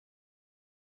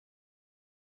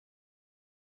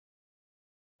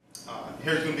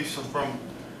Here's going to be some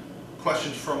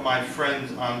questions from my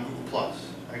friends on Google+.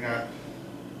 I got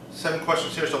 7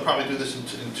 questions here, so I'll probably do this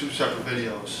in 2 separate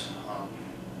videos.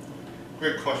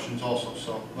 Great questions also,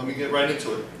 so let me get right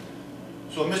into it.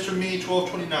 So Mr.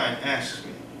 Me1229 asks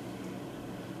me,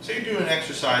 say you're doing an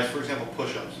exercise, for example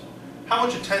push-ups. How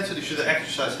much intensity should the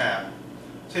exercise have?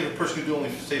 Say if a person could do only,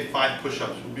 say, 5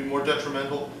 push-ups, would it be more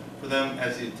detrimental for them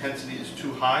as the intensity is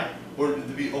too high? Or would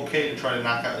it be okay to try to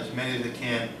knock out as many as they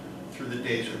can through the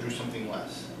days or do something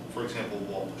less? For example,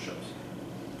 wall push-ups.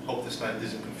 Hope this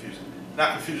isn't confusing.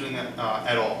 Not confusing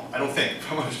at all. I don't think,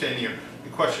 if I'm understanding your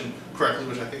question correctly,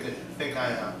 which I think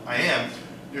I am.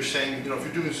 You're saying, if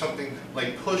you're doing something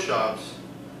like push-ups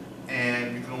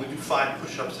and you can only do 5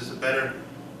 push-ups, is it better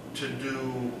to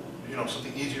do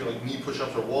something easier like knee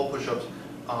push-ups or wall push-ups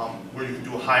where you can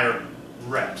do higher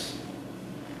reps?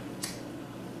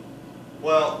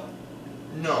 Well,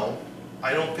 no,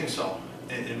 I don't think so.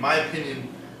 In my opinion,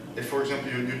 if, for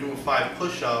example, you're doing 5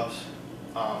 push-ups,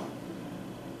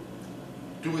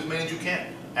 do as many as you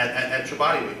can at your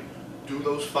body weight. Do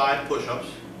those 5 push-ups,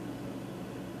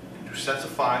 do sets of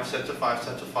 5, sets of 5,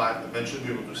 sets of 5. Eventually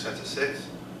we will do sets of 6,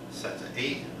 sets of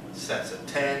 8, sets of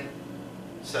 10,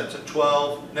 sets of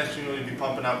 12. Next thing you'll be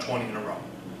pumping out 20 in a row.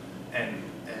 And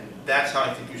that's how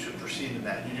I think you should proceed in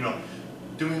that.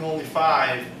 Doing only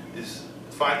 5 is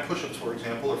 5 push-ups, for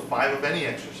example, or 5 of any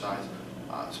exercise,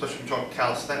 especially if you're talking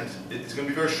calisthenics. It's going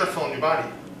to be very stressful on your body.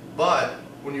 But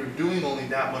when you're doing only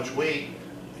that much weight,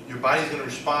 your body's going to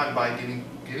respond by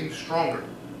getting stronger.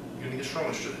 You're going to get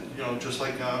stronger. Just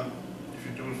like if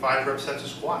you're doing 5 rep sets of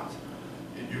squats,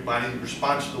 your body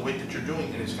responds to the weight that you're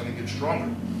doing, and it's going to get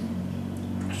stronger.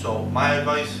 So my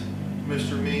advice,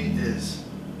 Mr. Me, is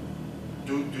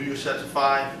do your sets of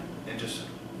 5, and just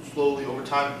slowly over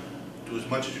time do as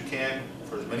much as you can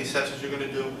for as many sets as you're going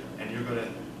to do, and you're going to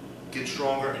get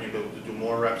stronger, and you're going to do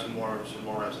more reps and more reps and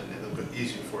more reps, and it'll get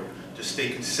easier for you. Just stay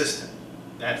consistent.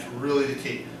 That's really the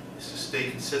key, is to stay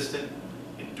consistent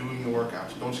in doing your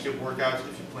workouts. Don't skip workouts.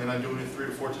 If you plan on doing it 3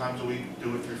 to 4 times a week,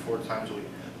 do it 3 or 4 times a week.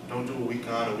 Don't do a week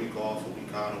on, a week off, a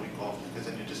week on, a week off, because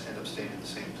then you just end up staying at the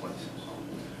same place. So,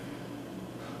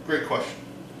 great question.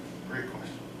 Great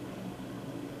question.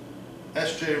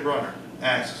 SJ Runner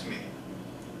asks me,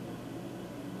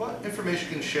 what information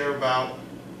can you share about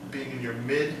being in your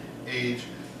mid-age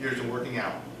years of working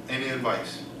out? Any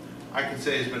advice? I can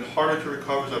say it's been harder to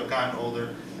recover as I've gotten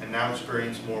older and now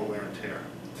experience more wear and tear.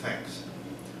 Thanks.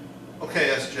 Okay,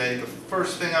 SJ, the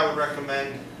first thing I would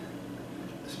recommend,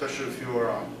 especially if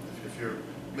you're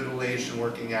middle-aged and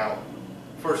working out,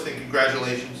 first thing,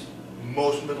 congratulations.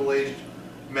 Most middle-aged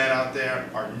men out there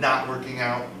are not working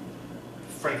out.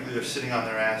 Frankly, they're sitting on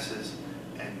their asses,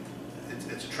 and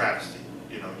it's a travesty.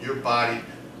 Your body,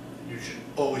 you should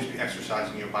always be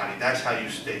exercising your body. That's how you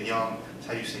stay young, that's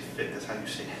how you stay fit, that's how you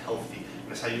stay healthy,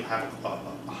 and that's how you have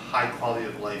a high quality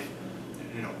of life,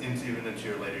 even into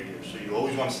your later years. So you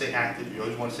always want to stay active, you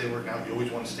always want to stay working out, you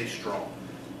always want to stay strong.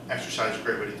 Exercise is a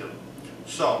great way to do it.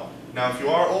 So, now if you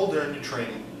are older and you're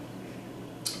training,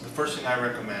 the first thing I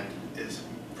recommend is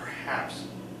perhaps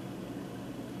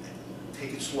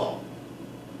take it slow.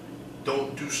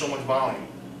 Don't do so much volume.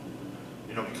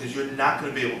 Because you're not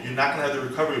going to have the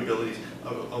recovery abilities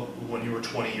of when you were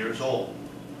 20 years old.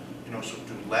 So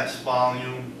do less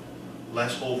volume,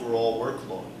 less overall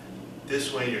workload.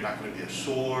 This way you're not going to be as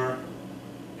sore,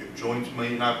 your joints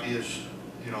may not be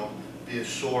as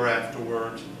sore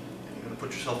afterwards, and you're going to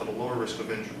put yourself at a lower risk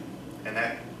of injury. And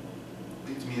that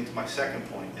leads me into my second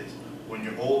point, is when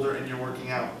you're older and you're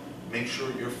working out, make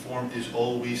sure your form is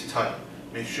always tight.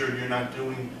 Make sure you're not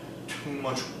doing too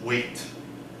much weight.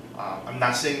 I'm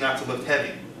not saying not to lift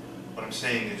heavy. What I'm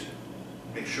saying is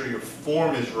make sure your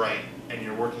form is right and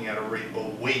you're working at a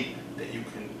weight that you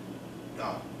can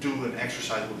do an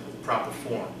exercise with proper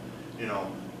form.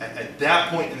 At that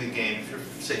point in the game, if you're,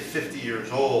 say, 50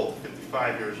 years old,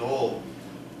 55 years old,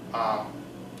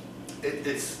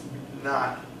 it's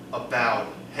not about,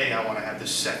 hey, I want to have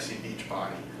this sexy beach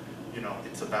body.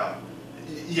 It's about,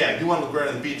 yeah, you want to look great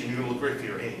on the beach and you're going to look great for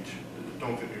your age.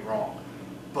 Don't get me wrong.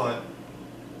 But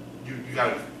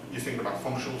you're thinking about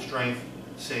functional strength,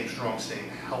 staying strong, staying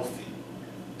healthy,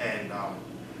 and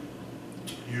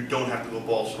you don't have to go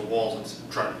balls to the walls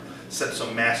and try to set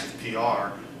some massive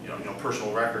PR,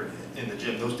 personal record in the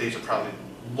gym. Those days are probably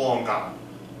long gone,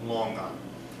 long gone.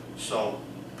 So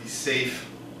be safe,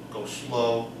 go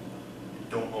slow,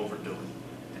 don't overdo it,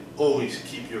 and always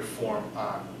keep your form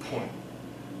on point.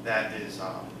 That is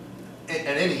at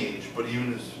any age, but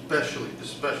even especially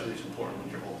is important when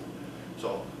you're older.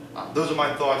 So those are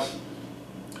my thoughts,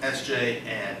 SJ,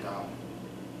 and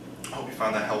I hope you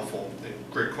found that helpful.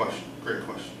 Great question, great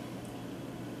question.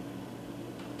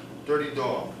 Dirty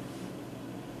Dog.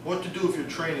 What to do if your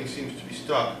training seems to be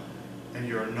stuck and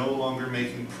you are no longer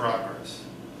making progress?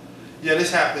 Yeah,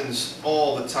 this happens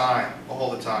all the time,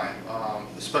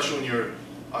 especially when you're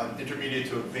an intermediate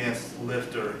to advanced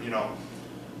lifter. You know,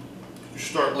 you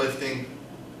start lifting,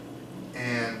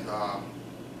 and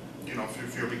you know,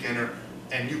 if you're a beginner,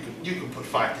 and you can put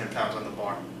 5-10 pounds on the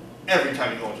bar every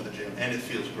time you go into the gym, and it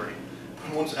feels great.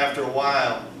 But once after a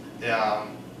while,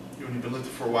 when you've been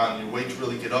lifting for a while, and your weights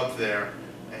really get up there,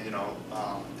 and you know,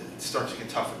 it starts to get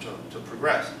tougher to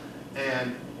progress.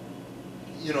 And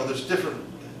you know, there's two different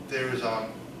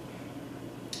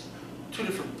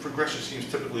progression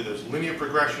schemes typically. There's linear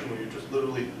progression, where you're just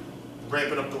literally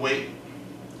ramping up the weight,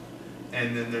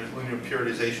 and then there's linear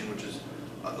periodization, which is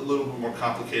a little bit more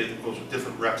complicated. It goes with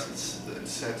different reps and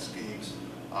set schemes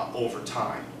over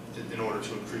time in order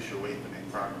to increase your weight and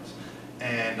make progress.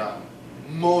 And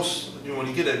most, you know, when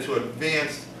you get into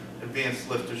advanced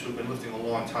lifters who've been lifting a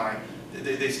long time,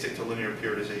 they stick to linear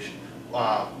periodization.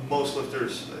 Most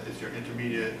lifters, if you're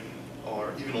intermediate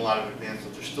or even a lot of advanced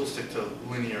lifters, still stick to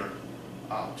linear,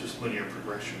 just linear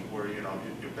progression, where you know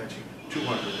you're benching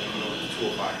 200, then you go to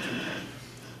 205,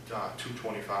 210,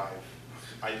 225.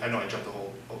 I know I jumped a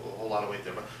whole lot of weight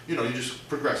there, but you know, you just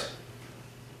progress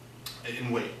in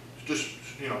weight, just,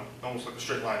 you know, almost like a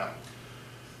straight line up.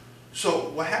 So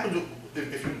what happens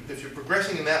if you're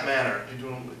progressing in that manner, you're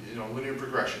doing, you know, linear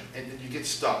progression, and you get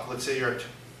stuck. Let's say you're at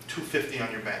 250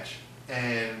 on your bench,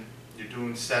 and you're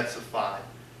doing sets of 5,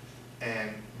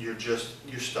 and you're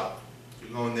stuck.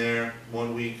 You're going there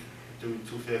 1 week, doing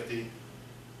 250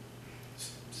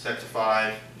 sets of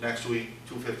 5. Next week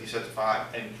 250 sets of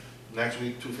 5, and next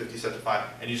week 250 sets of 5,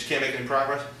 and you just can't make any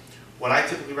progress. What I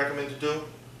typically recommend to do: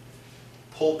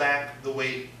 pull back the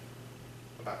weight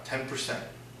about 10%.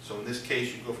 So in this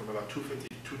case, you go from about 250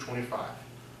 to 225,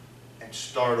 and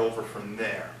start over from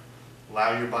there.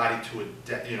 Allow your body to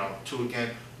adapt. You know, again,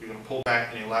 you're going to pull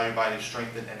back, and you allow your body to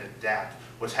strengthen and adapt.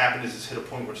 What's happened is it's hit a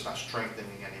point where it's not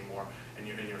strengthening anymore, and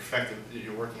your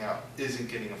working out isn't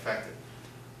getting effective.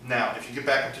 Now, if you get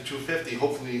back up to 250,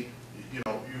 hopefully, you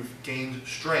know, you've gained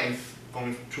strength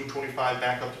going from 225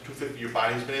 back up to 250. Your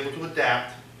body's been able to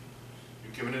adapt.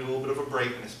 You've given it a little bit of a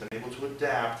break, and it's been able to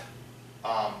adapt.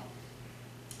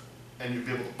 And you'll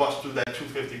be able to bust through that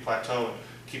 250 plateau and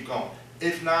keep going.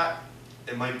 If not,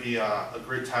 it might be a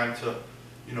great time to,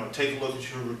 you know, take a look at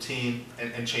your routine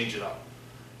and change it up.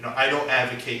 You know, I don't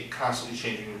advocate constantly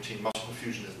changing your routine. Muscle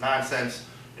fusion is nonsense.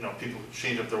 You know, people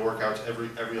change up their workouts every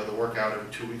other workout,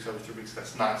 every 2 weeks, every 3 weeks.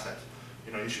 That's nonsense.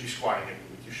 You know, you should be squatting every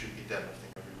week. You should be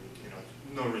deadlifting every week. You know,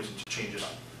 no reason to change it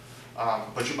up.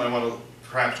 But you might want to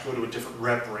perhaps go to a different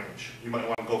rep range. You might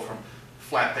want to go from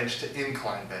flat bench to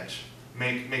incline bench.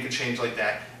 Make a change like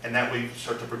that, and that way you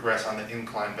start to progress on the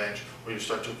incline bench, or you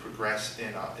start to progress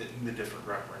in the different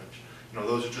rep range. You know,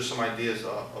 those are just some ideas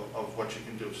of what you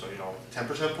can do. So, you know,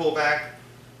 10% pullback,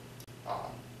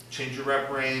 change your rep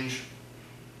range,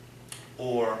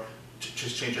 or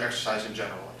just change your exercise in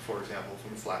general. Like, for example,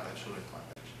 from a flat bench to an incline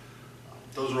bench.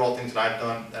 Those are all things that I've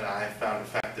done that I have found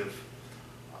effective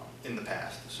in the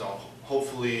past. So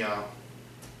hopefully, you know,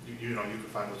 you can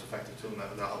find those effective too, and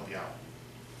that'll help you out.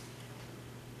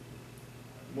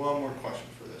 One more question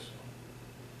for this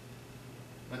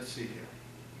one. Let's see here.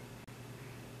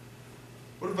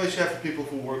 What advice do you have for people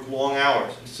who work long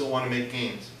hours and still want to make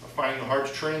gains? Are finding it hard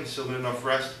to train, still get enough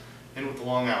rest, and with the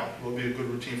long hours? What would be a good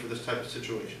routine for this type of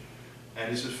situation?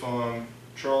 And this is from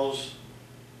Charles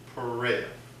Pereira.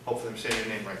 Hopefully I'm saying your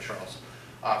name right, Charles.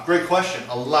 Great question.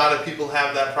 A lot of people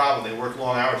have that problem. They work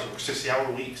long hours, they work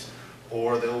 60-hour weeks,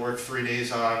 or they'll work 3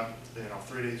 days on,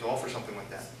 3 days off or something like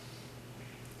that.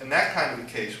 In that kind of a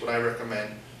case, what I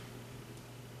recommend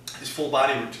is full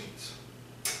body routines.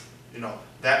 You know,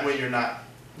 that way you're not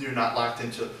locked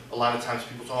into, a lot of times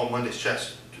people say, oh, Monday's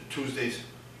chest, Tuesday's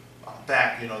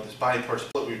back, you know, this body part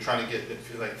split where you're trying to get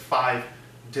like 5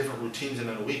 different routines in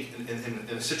a week. In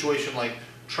a situation like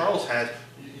Charles has,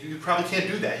 you probably can't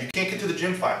do that. You can't get to the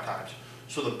gym 5 times.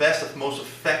 So the best, most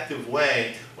effective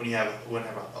way when you have to work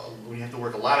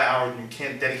a lot of hours and you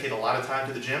can't dedicate a lot of time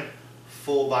to the gym,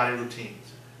 full body routines.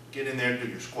 Get in there, do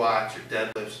your squats, your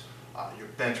deadlifts, your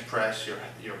bench press, your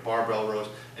barbell rows,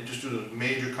 and just do those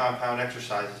major compound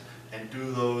exercises, and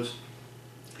do those,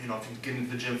 you know, if you get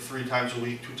into the gym 3 times a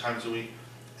week, 2 times a week,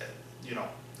 you know,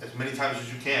 as many times as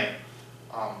you can,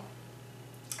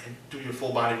 and do your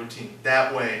full body routine.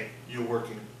 That way you're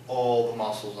working all the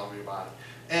muscles of your body.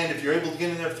 And if you're able to get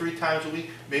in there 3 times a week,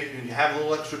 maybe you have a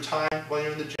little extra time while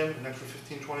you're in the gym, an extra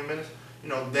 15, 20 minutes, you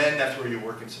know, then that's where you're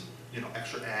working some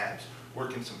extra abs,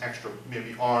 working some extra,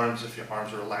 maybe arms, if your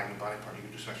arms are a lagging body part, you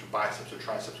can do some extra biceps or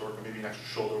triceps work, or maybe an extra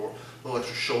shoulder work, a little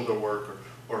extra shoulder work,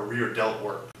 or rear delt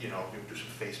work, you can do some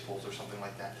face pulls or something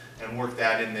like that, and work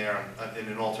that in there in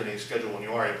an alternating schedule when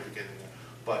you are able to get in there.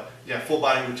 But yeah, full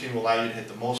body routine will allow you to hit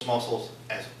the most muscles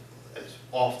as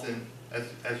often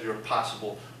as you're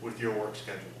possible with your work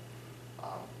schedule.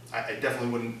 I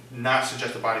definitely would not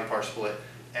suggest a body part split,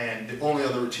 and the only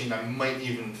other routine I might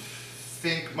even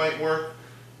think might work,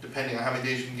 depending on how many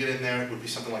days you can get in there, would be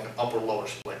something like an upper-lower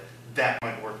split. That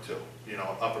might work too.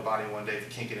 Upper body one day, if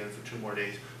you can't get in for 2 more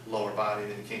days, lower body,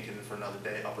 then you can't get in for another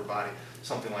day, upper body,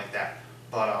 something like that.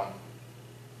 But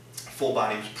full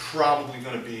body is probably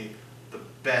going to be the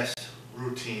best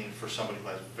routine for somebody who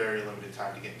has very limited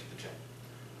time to get into the gym.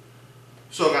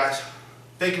 So guys,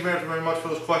 thank you very, very much for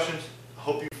those questions. I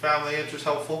hope you found the answers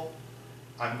helpful.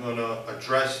 I'm going to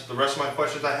address the rest of my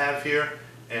questions I have here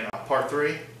in part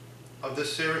 3 of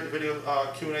this video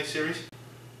Q&A series.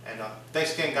 And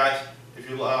thanks again, guys. If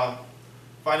you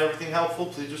find everything helpful,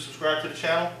 please do subscribe to the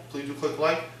channel. Please do click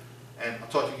like. And I'll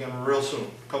talk to you again real soon.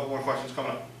 A couple more questions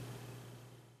coming up.